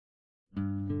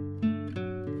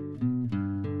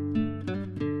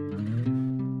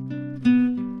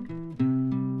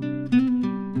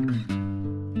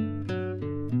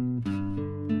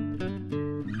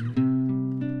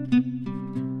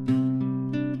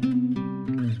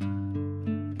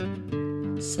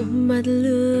Something about the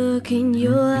look in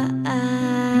your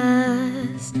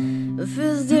eyes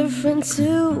feels different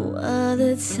to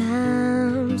other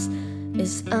times.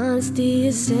 It's honesty,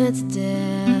 it's sense to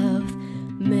depth.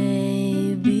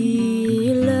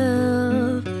 Maybe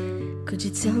love. Could you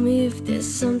tell me if there's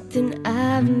something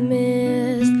I've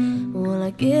missed? All I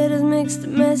get is mixed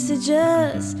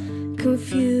messages,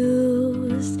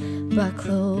 confused by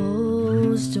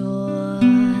closed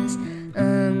doors.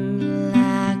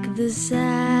 Unlike the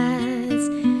sides,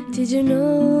 did you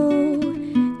know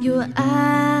your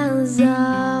eyes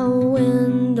are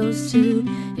windows to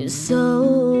your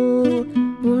soul?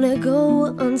 Won't let go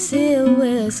until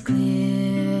it's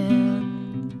clear.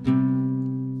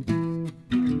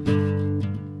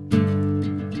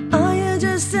 Are you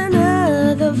just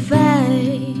another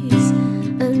phase,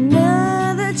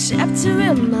 another chapter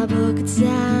in my book of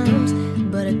times?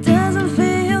 But it doesn't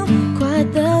feel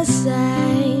quite the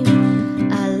same.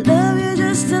 I love you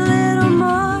just a little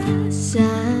more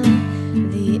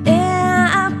time. The air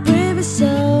I breathe is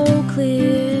so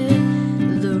clear.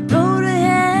 The road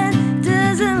ahead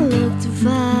doesn't look too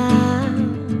far.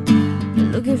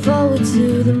 Looking forward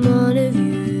to the morning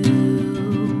view.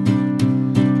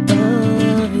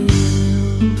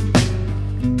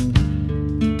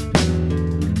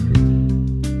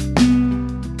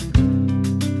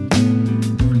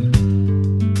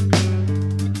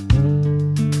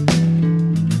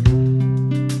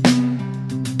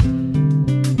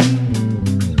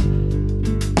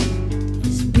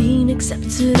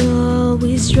 Accepted all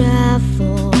we strive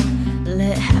for.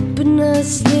 Let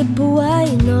happiness slip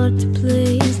away, not to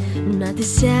please. Not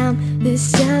this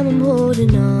time I'm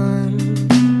holding on.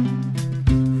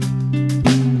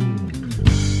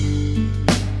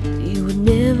 You would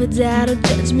never doubt or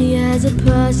judge me as a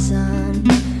person.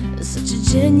 Such a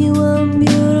genuine,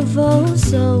 beautiful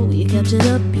soul. You captured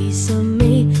a piece of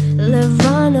me, left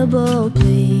vulnerable.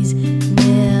 Please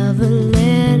never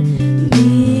let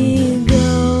me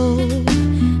go.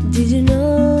 Did you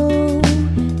know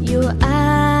your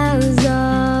eyes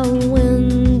are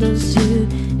windows to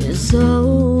your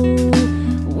soul?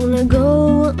 Wanna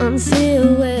go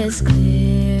until it's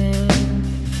clear,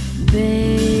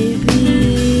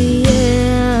 baby,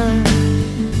 yeah.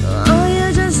 Oh,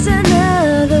 you're just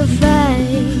another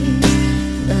phase,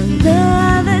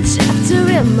 another chapter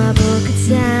in my book of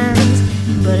times.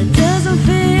 But it doesn't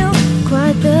feel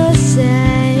quite the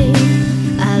same.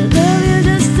 I love you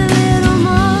just a little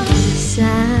more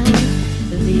time.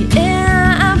 The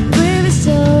air I breathe is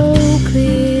so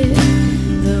clear.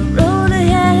 The road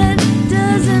ahead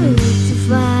doesn't look too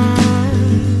far.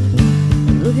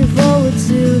 I'm looking forward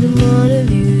to the morning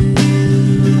view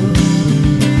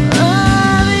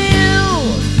of you.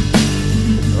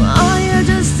 Oh, you're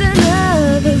just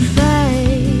another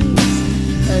phase,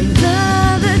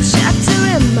 another chapter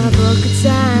in my book of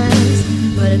times.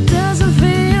 But it doesn't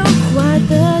feel quite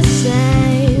the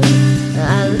same.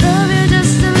 I love you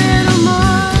just a little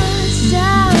more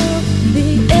time. The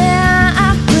air I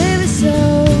breathe is so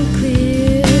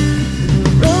clear. The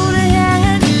road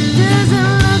ahead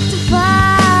doesn't look too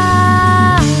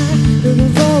far.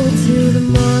 Looking forward to the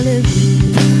morning view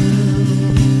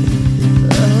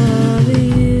of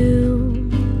you,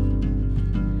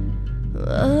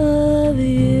 of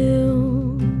you,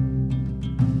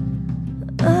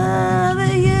 of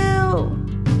you.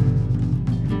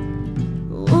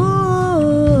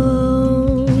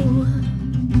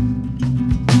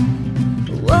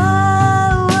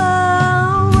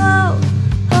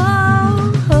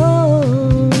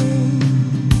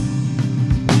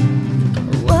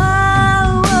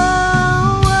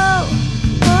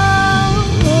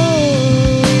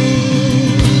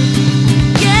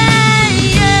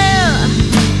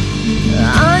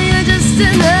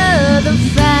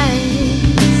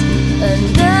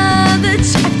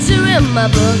 My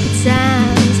book of time.